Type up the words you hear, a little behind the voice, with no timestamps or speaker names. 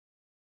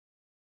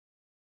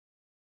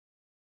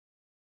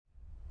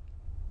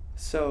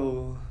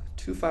So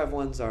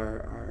 2-5-1s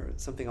are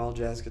something all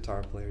jazz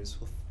guitar players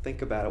will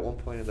think about at one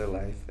point in their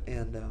life.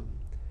 And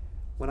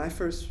when I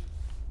first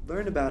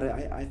learned about it,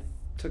 I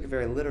took it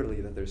very literally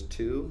that there's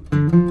 2,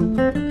 5,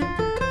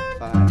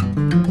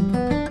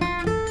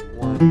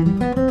 1.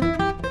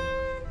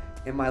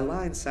 And my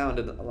line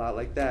sounded a lot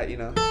like that, you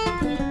know.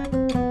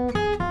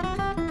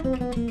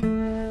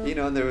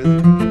 And there was...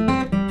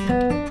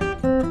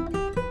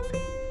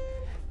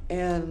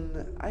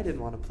 And I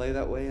didn't want to play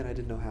that way, and I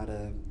didn't know how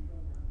to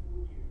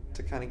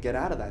kind of get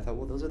out of that. I thought,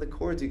 well, those are the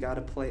chords, you got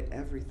to play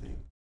everything.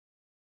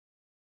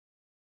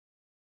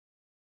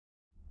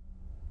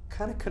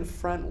 Kind of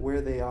confront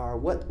where they are,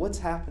 what's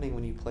happening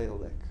when you play a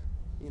lick.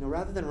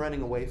 Rather than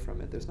running away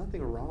from it. There's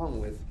nothing wrong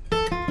with,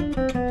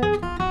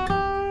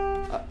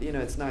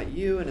 it's not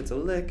you, and it's a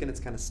lick, and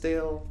it's kind of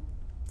stale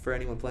for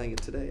anyone playing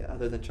it today,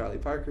 other than Charlie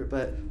Parker,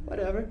 but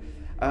whatever.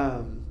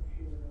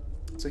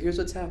 So here's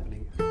what's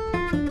happening.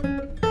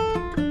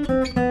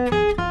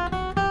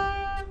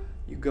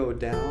 You go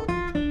down,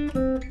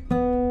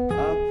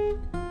 up,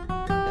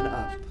 and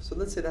up. So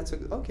let's say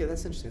okay,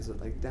 that's interesting. So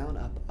like down,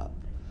 up, up.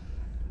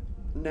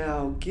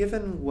 Now,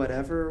 given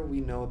whatever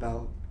we know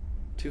about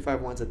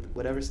 2-5-1s at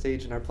whatever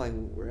stage in our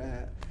playing we're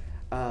at,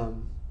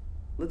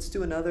 let's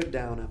do another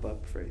down, up,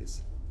 up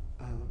phrase.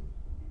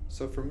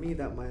 So for me,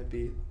 that might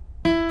be...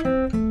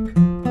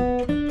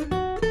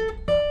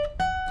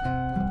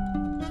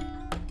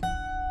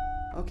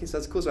 Okay, so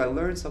that's cool. So I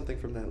learned something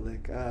from that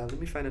lick. Let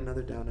me find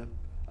another down, up,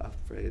 up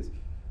phrase.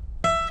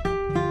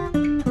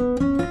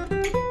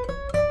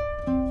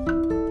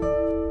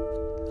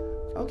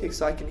 Okay,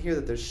 so I can hear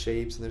that there's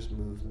shapes and there's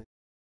movement.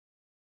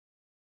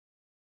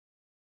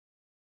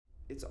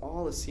 It's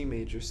all a C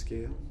major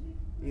scale.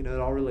 It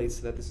all relates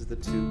to that. This is the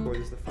 2 chord,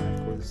 this is the 5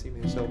 chord, the C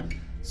major. So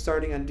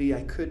starting on D,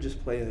 I could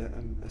just play a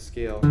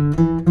scale.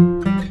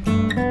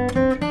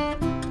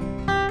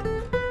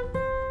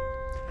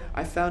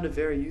 I found it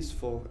very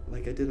useful,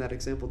 like I did in that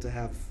example,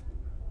 to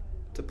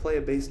play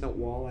a bass note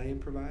while I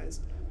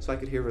improvised, so I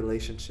could hear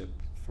relationship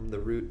from the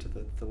root to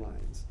the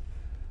lines.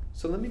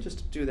 So let me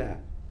just do that.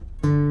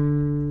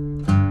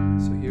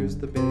 So here's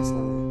the bass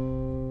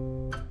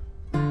line.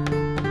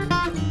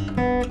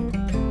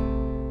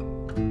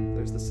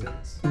 There's the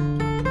 6.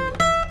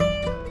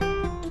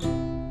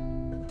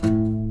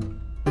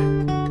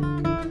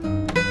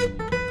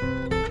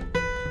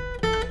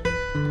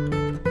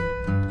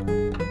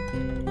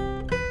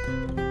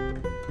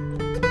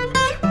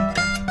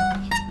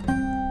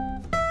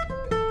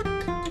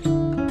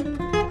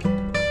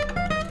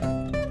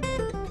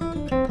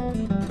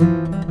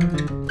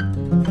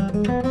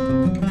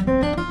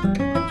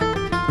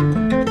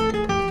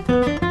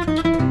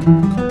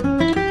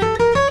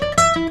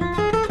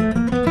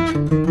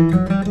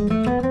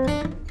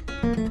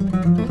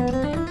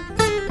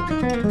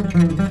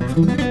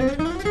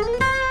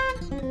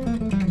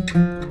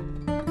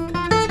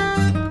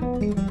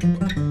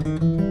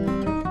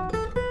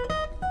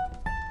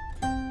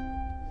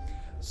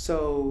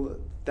 So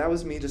that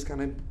was me just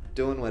kind of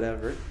doing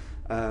whatever.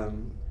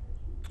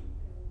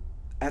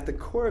 At the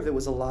core of it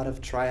was a lot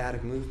of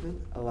triadic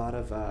movement, a lot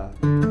of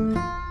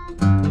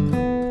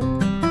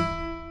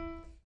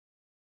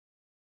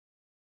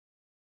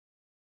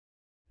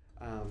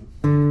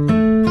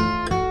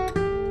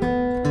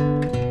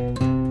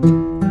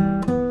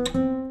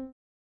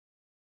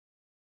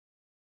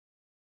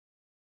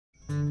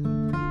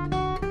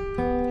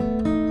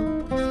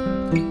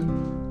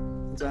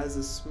so it has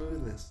this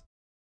smoothness.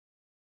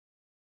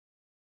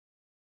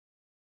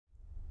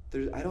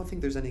 I don't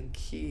think there's any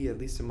key, at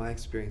least in my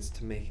experience,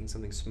 to making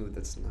something smooth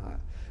that's not.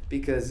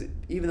 Because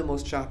even the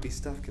most choppy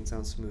stuff can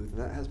sound smooth,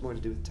 and that has more to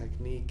do with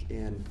technique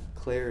and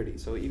clarity.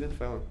 So even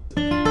if I want...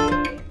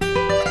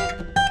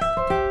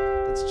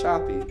 That's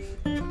choppy.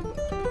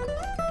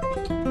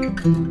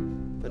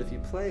 But if you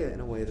play it in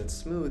a way that's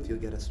smooth, you'll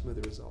get a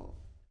smoother result.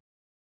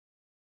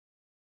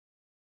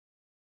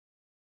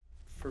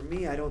 For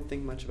me, I don't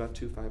think much about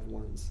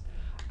 2-5-1s.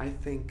 I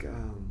think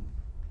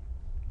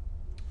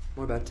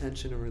more about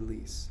tension and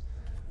release.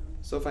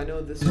 So if I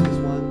know this is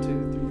 1,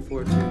 2, 3,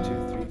 4, 2, 2,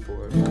 3, 4,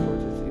 4, 2,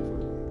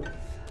 3,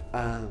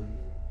 4,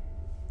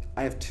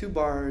 I have 2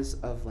 bars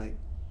of like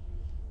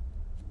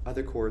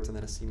other chords and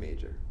then a C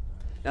major.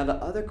 Now the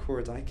other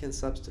chords I can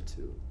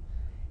substitute.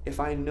 If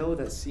I know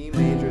that C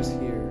major is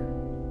here,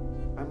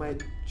 I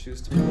might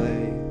choose to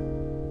play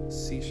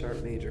C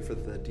sharp major for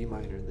the D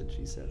minor and the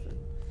G7.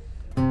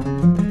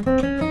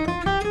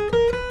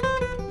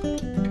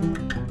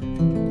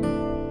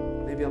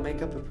 Maybe I'll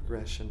make up a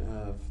progression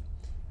of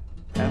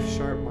F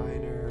sharp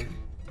minor,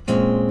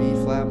 B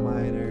flat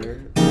minor,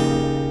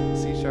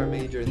 C sharp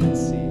major, and then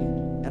C,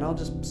 and I'll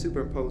just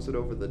superimpose it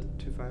over the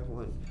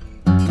 2-5-1.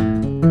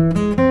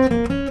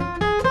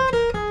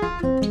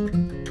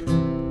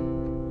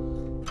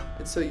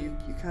 And so you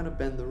kind of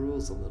bend the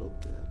rules a little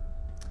bit.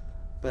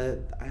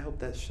 But I hope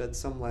that sheds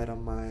some light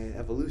on my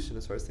evolution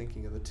as far as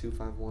thinking of a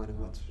 2-5-1 and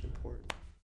what's important.